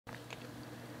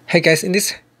Hey guys, in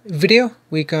this video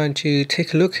we're going to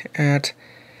take a look at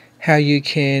how you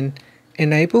can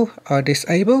enable or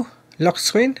disable lock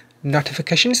screen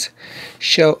notifications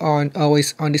show on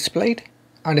always on display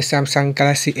on the Samsung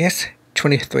Galaxy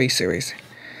S23 series.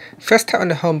 First, tap on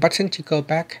the home button to go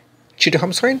back to the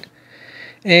home screen,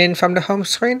 and from the home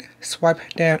screen swipe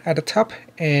down at the top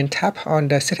and tap on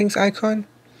the settings icon.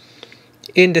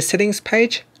 In the settings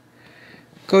page,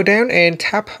 go down and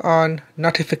tap on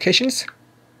notifications.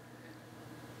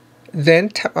 Then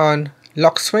tap on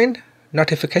lock screen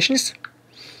notifications.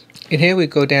 In here we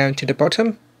go down to the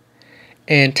bottom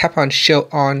and tap on show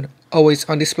on always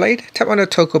on display. Tap on the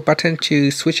toggle button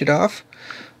to switch it off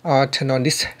or turn on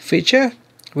this feature.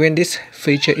 When this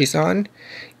feature is on,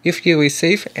 if you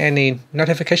receive any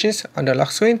notifications on the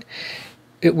lock screen,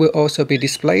 it will also be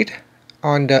displayed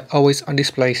on the always on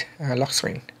display lock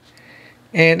screen.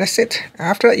 And that's it.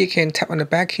 After that, you can tap on the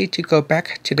back key to go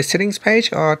back to the settings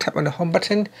page, or tap on the home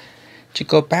button to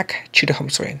go back to the home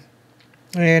screen.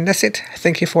 And that's it.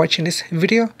 Thank you for watching this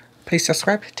video. Please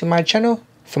subscribe to my channel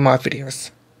for more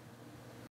videos.